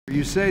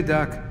You say,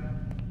 Doc.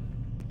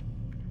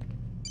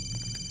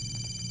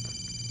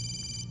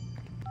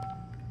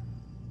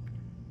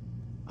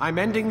 I'm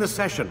ending the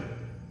session.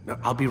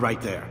 I'll be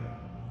right there.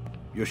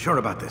 You're sure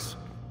about this?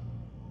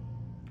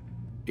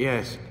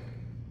 Yes.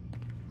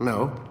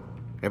 No.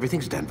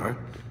 Everything's Denver.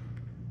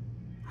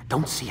 I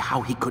don't see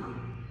how he could...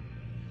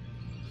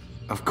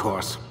 Of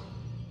course.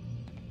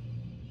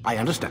 I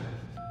understand.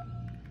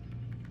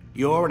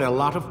 You're in a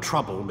lot of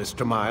trouble,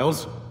 Mr.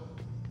 Miles.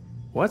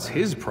 What's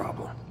his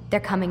problem? They're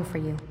coming for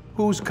you.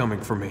 Who's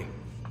coming for me?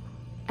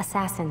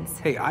 Assassins.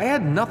 Hey, I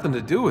had nothing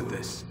to do with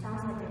this.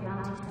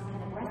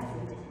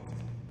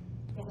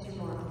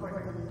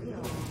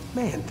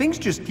 Man, things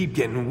just keep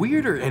getting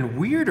weirder and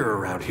weirder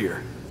around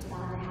here.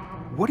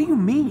 What do you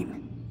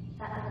mean?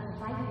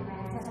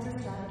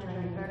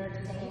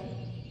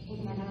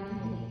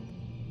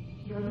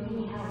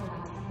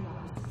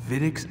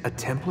 Vidic's a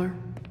Templar?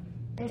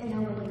 There's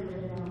no way you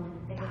could have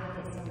known they could hide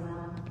it so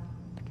well.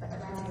 But to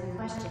answer your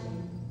question,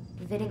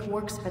 Vidic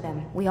works for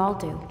them. We all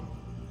do.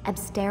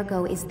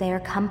 Abstergo is their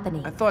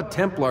company. I thought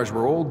Templars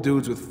were old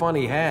dudes with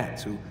funny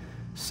hats who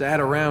sat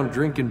around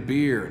drinking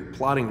beer and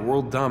plotting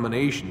world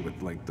domination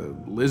with, like, the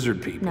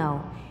lizard people.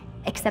 No.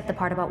 Except the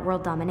part about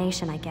world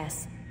domination, I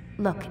guess.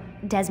 Look,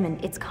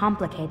 Desmond, it's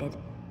complicated.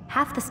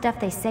 Half the stuff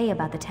they say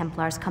about the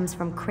Templars comes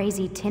from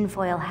crazy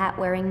tinfoil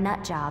hat-wearing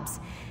nut jobs.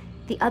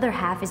 The other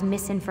half is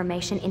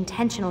misinformation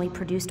intentionally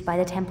produced by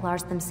the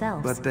Templars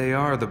themselves. But they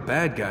are the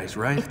bad guys,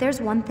 right? If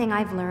there's one thing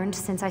I've learned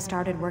since I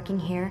started working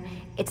here,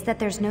 it's that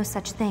there's no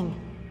such thing.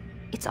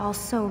 It's all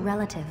so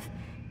relative.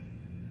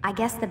 I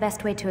guess the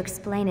best way to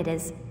explain it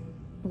is,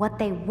 what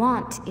they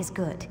want is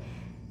good.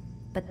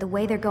 But the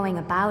way they're going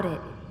about it,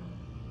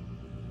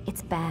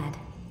 it's bad.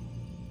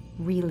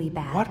 Really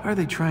bad. What are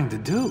they trying to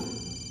do?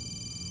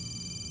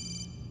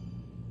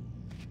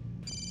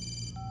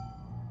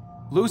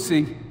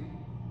 Lucy.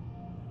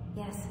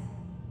 Yes.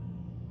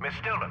 Miss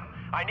Stillman,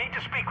 I need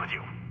to speak with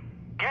you.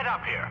 Get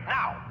up here,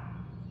 now!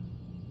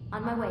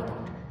 On my way,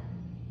 Doctor.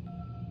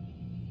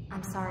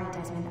 I'm sorry,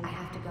 Desmond. I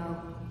have to go.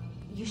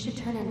 You should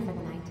turn in for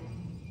the night.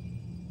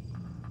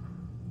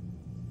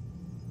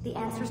 The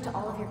answers to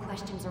all of your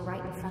questions are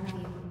right in front of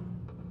you.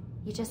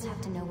 You just have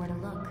to know where to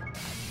look.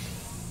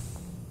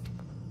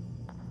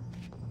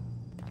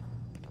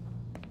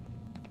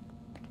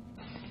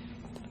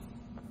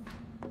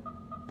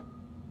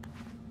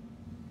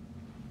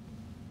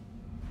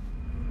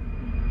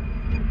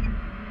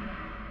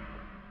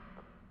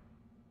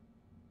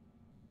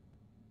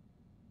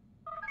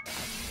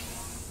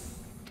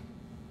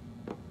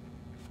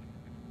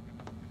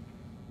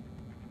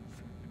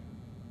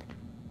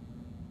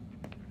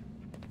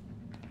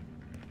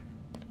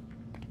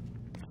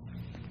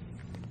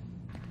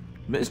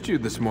 Missed you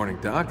this morning,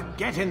 Doc.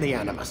 Get in the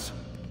Animus.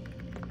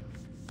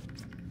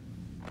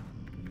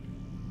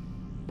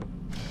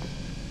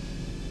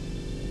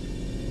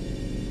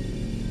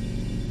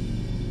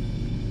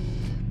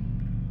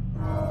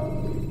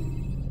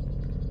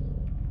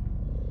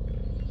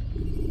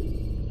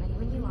 Ready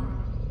when you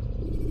are.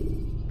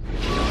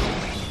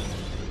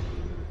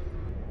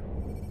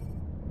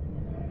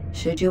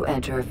 Should you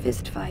enter a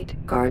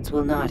fistfight, guards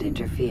will not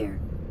interfere,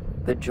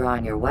 but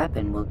drawing your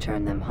weapon will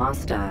turn them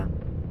hostile.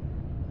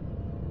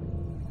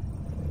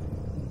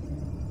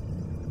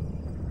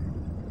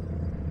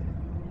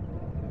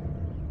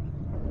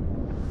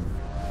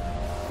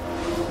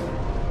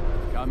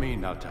 Come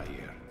in,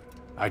 Altair.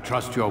 I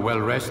trust you are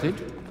well rested?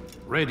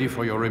 Ready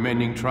for your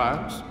remaining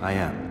trials? I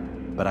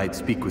am, but I'd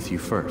speak with you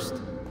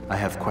first. I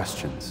have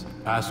questions.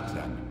 Ask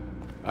then.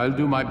 I'll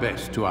do my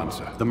best to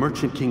answer. The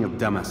merchant king of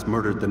Damas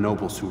murdered the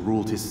nobles who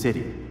ruled his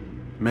city.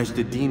 Majd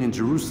ad-Din in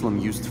Jerusalem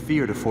used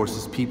fear to force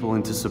his people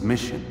into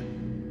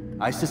submission.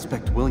 I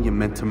suspect William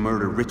meant to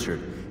murder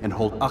Richard and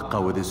hold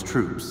Aqqa with his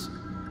troops.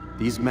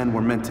 These men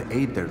were meant to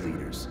aid their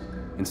leaders.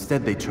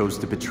 Instead, they chose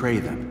to betray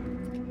them.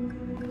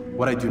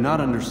 What I do not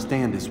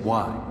understand is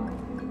why.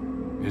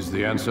 Is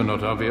the answer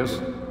not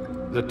obvious?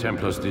 The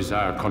Templars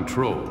desire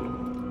control.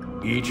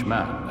 Each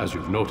man, as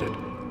you've noted,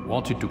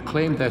 wanted to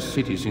claim their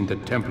cities in the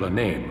Templar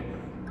name,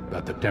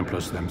 that the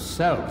Templars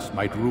themselves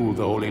might rule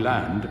the Holy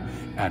Land,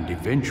 and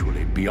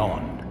eventually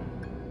beyond.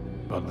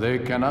 But they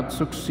cannot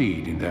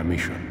succeed in their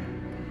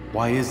mission.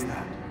 Why is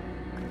that?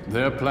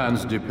 Their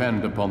plans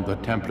depend upon the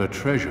Templar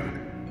treasure,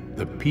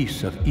 the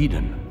Peace of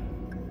Eden.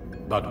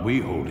 But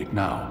we hold it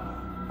now,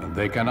 and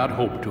they cannot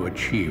hope to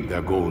achieve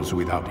their goals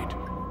without it.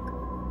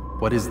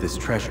 What is this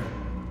treasure?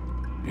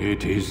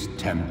 It is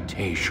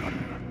temptation.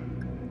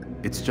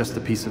 It's just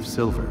a piece of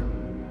silver.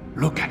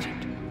 Look at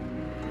it.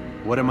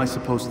 What am I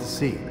supposed to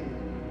see?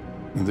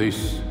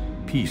 This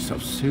piece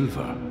of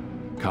silver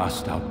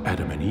cast out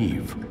Adam and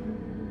Eve.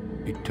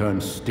 It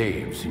turned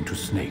staves into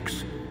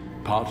snakes,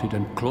 parted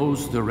and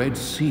closed the Red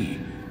Sea.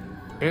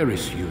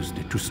 Ares used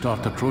it to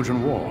start the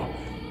Trojan War,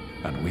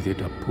 and with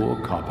it a poor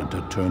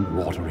carpenter turned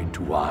water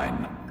into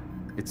wine.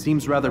 It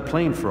seems rather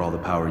plain for all the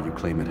power you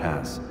claim it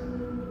has.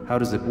 How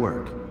does it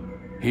work?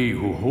 He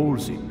who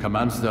holds it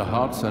commands the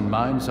hearts and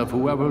minds of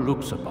whoever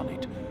looks upon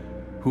it,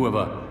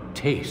 whoever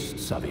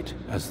tastes of it,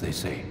 as they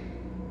say.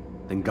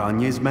 Then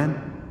Gagne's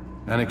men?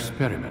 An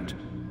experiment.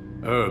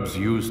 Herbs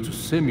used to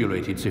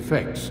simulate its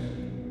effects,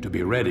 to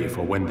be ready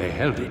for when they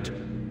held it.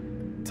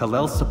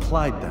 Talel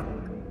supplied them.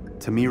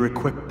 Tamir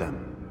equipped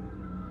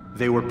them.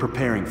 They were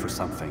preparing for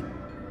something.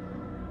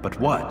 But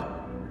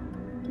what?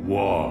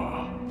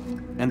 War.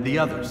 And the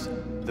others,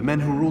 the men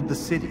who ruled the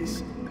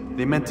cities,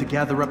 they meant to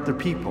gather up their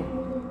people,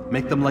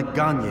 make them like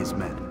Gagne's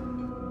men.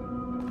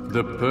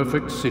 The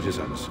perfect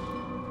citizens,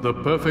 the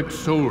perfect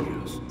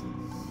soldiers,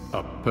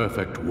 a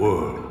perfect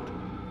world.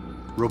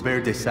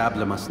 Robert de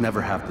Sable must never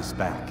have this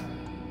back.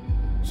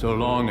 So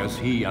long as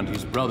he and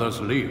his brothers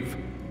live,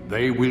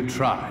 they will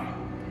try.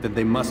 Then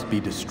they must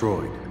be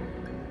destroyed.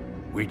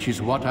 Which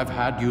is what I've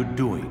had you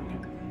doing.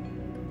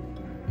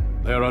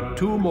 There are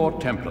 2 more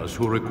Templars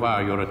who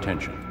require your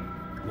attention.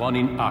 One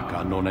in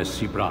Acre, known as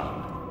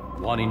Sibral.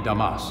 One in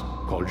Damas,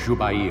 called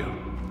Jubair.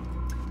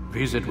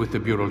 Visit with the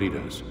Bureau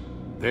leaders.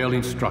 They'll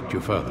instruct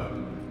you further.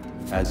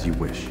 As you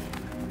wish.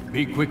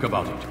 Be quick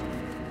about it.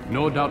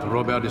 No doubt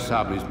Robert de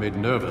Sable is made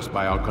nervous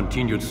by our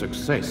continued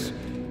success.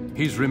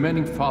 His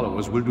remaining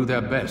followers will do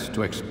their best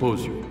to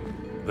expose you.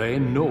 They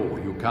know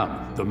you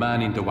come, the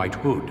man in the white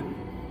hood.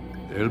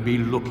 They'll be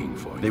looking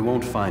for you. They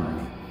won't find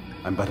me.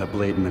 I'm but a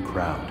blade in the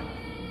crowd.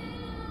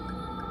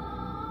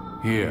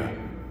 Here,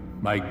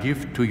 my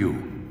gift to you,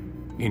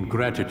 in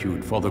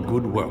gratitude for the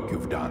good work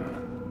you've done.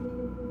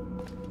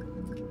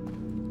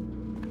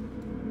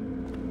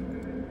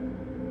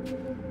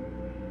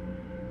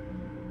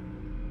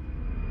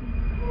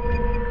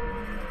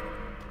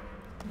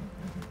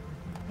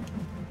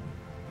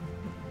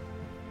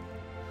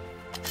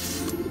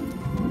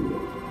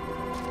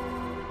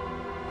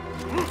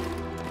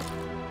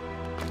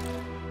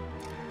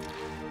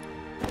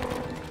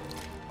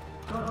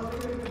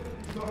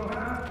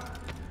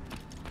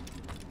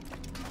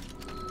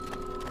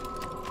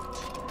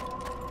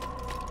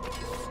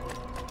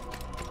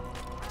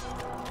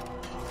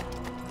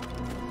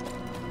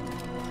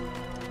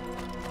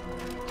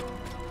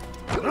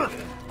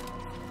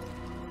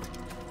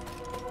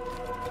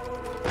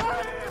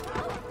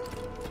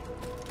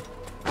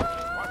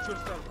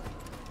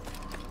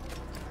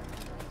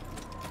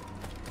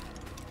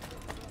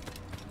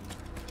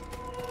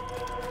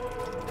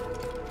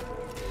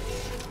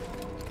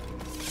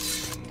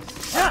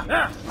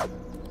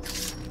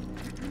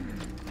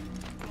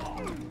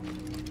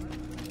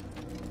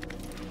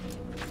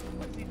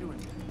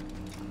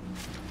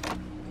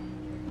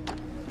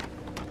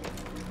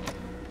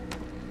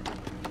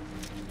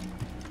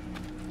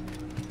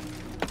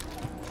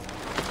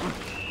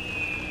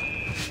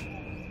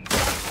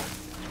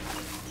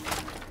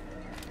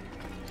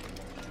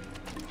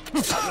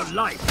 Your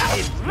life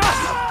is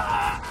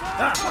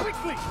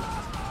quickly!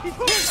 He's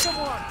killed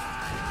someone!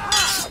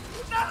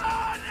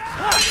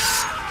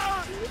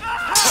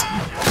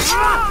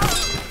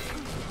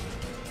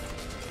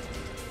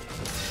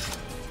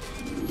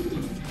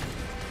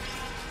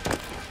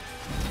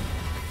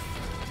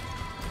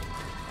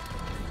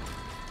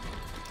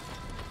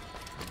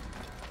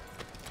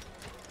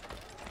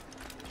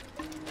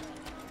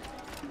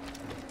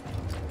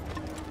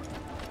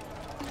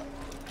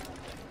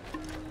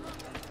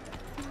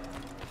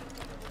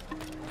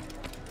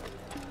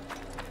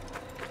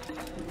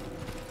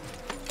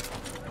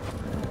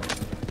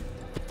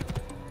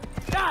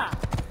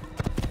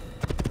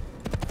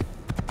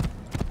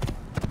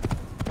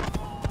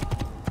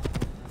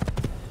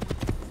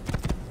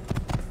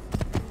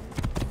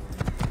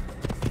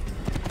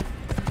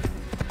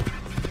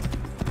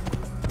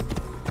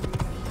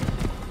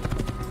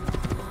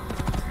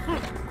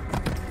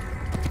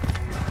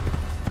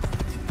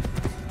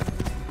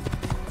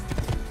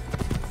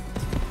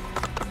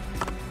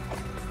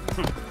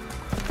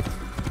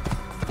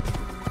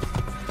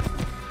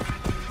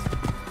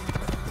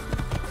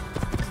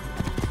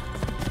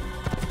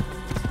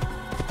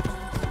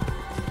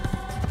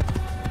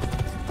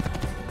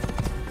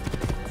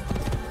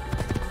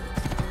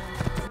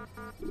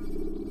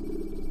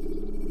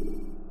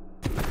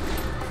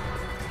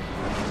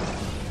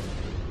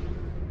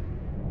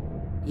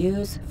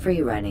 Use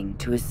free running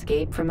to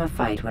escape from a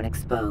fight when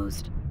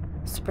exposed.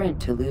 Sprint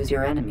to lose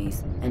your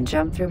enemies, and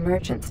jump through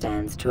merchant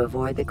stands to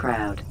avoid the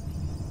crowd.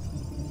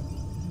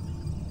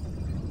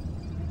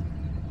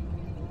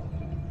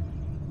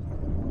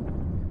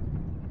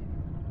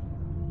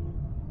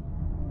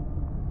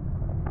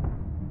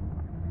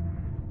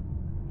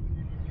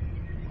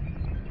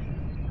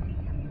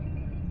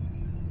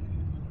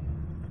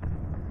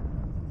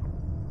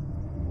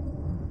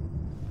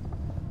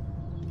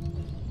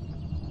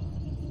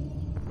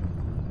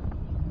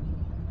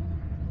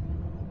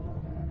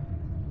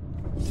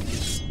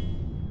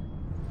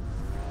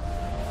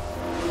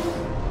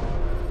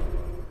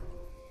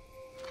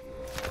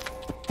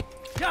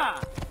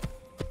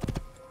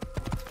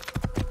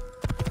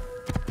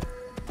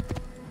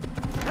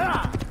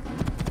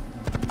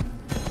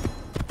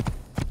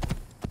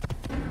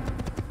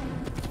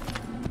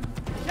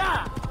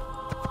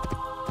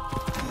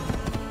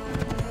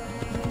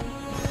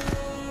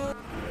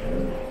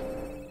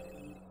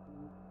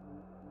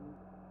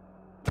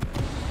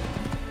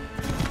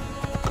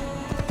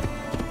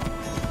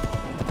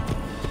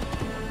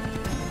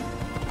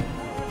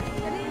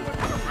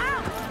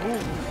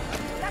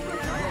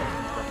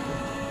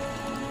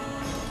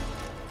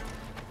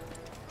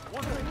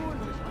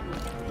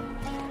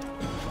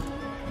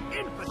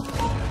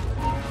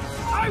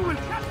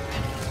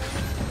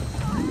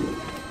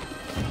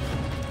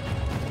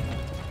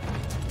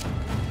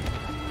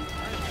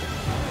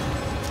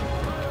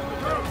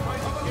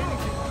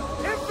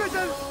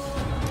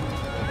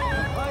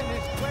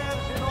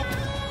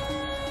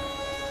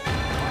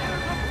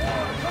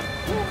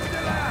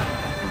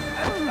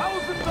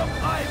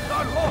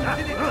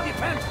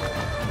 Defense!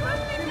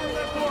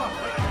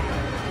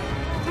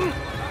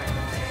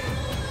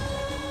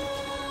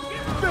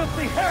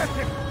 Filthy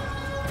heretic!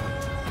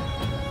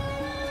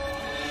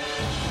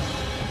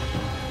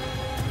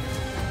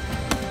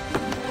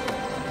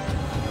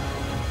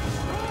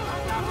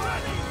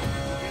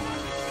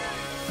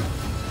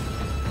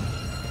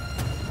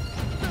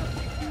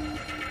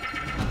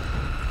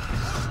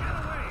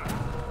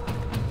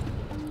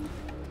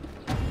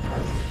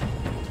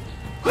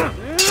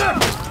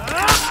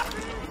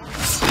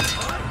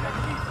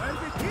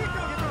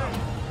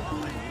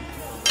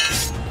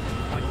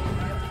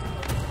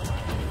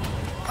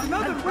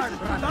 Another wishes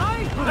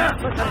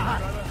to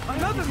die?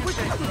 Another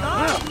wishes to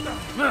die?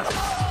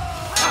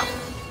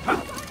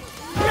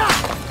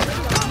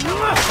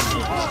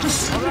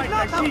 All right,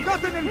 not have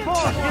gotten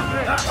involved,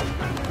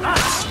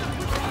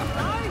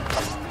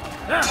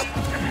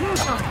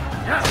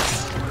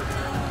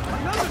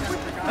 Another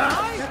wishes to die?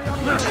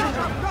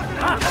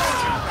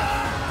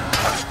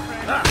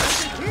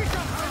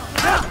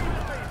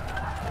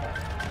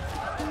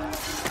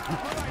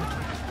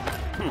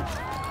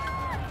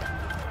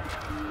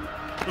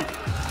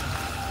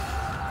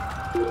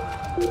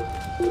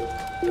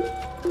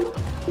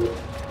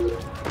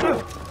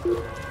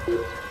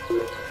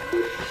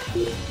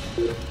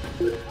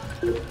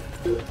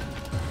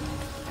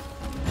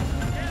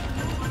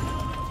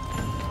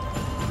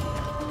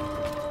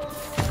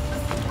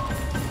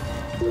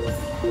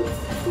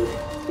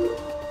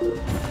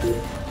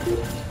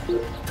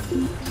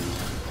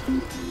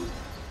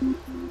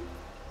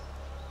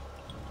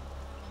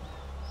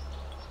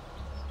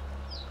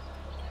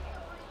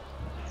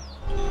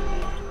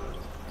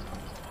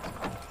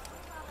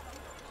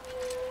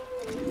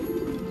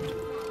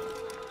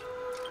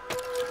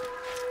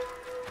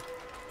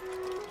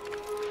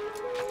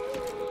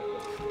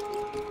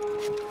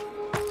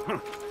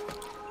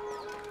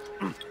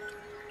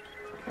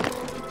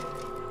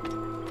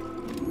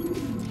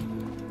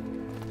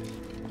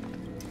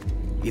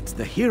 It's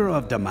the hero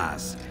of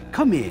Damas.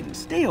 Come in,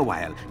 stay a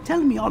while.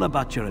 Tell me all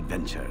about your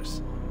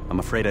adventures. I'm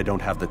afraid I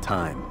don't have the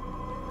time.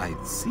 I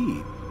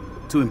see.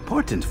 Too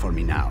important for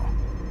me now.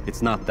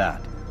 It's not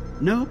that.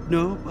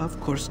 No, of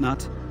course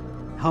not.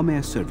 How may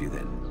I serve you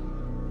then?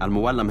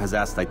 Al-Muallim has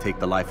asked I take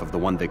the life of the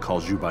one they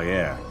call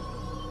Jubair.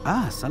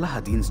 Ah,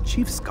 Salahadin's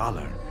chief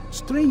scholar.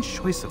 Strange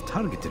choice of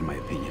target in my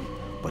opinion.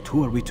 But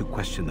who are we to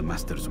question the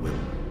Master's will?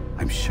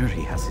 I'm sure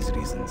he has his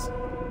reasons.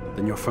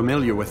 Then you're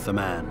familiar with the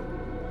man.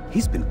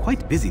 He's been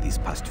quite busy these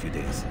past few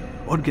days,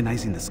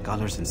 organizing the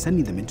scholars and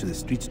sending them into the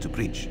streets to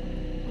preach.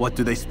 What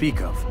do they speak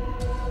of?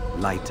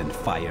 Light and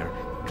fire,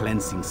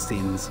 cleansing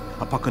sins,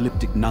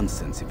 apocalyptic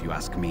nonsense if you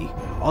ask me.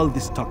 All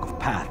this talk of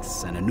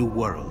paths and a new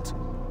world.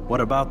 What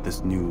about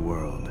this new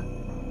world?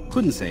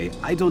 Couldn't say.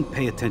 I don't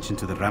pay attention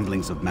to the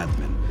ramblings of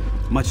madmen.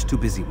 Much too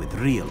busy with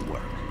real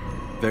work.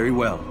 Very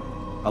well.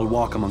 I'll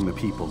walk among the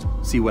people,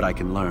 see what I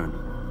can learn.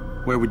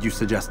 Where would you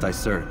suggest I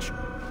search?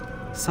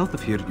 South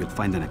of here, you'll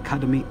find an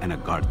academy and a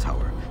guard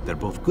tower. They're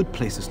both good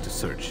places to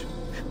search.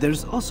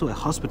 There's also a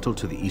hospital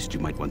to the east you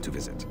might want to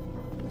visit.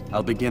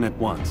 I'll begin at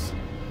once.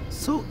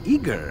 So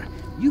eager.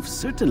 You've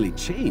certainly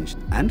changed,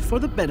 and for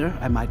the better,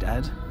 I might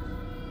add.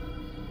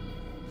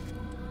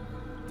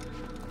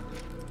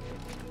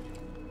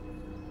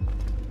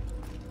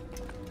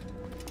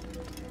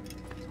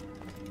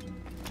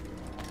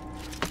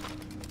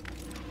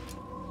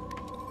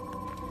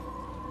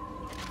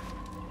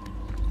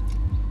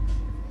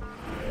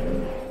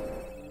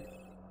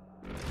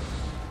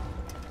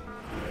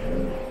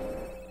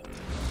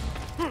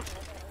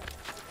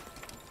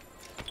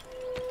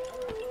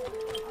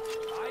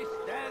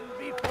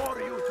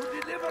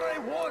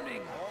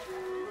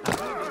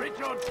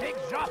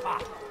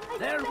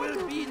 There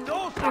will be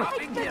no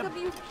stopping him.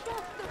 We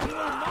will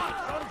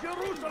march on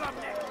Jerusalem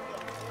next.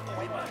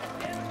 We must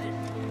end this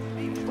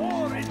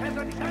before it has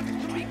a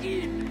chance to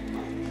begin.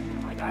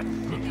 That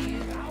city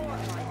is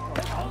ours.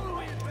 It's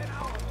always been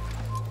ours.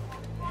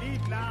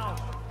 Lead now.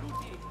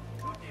 Duty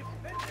to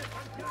defend it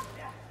until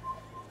death.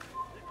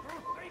 The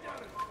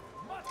Crusaders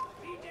must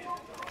be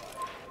destroyed.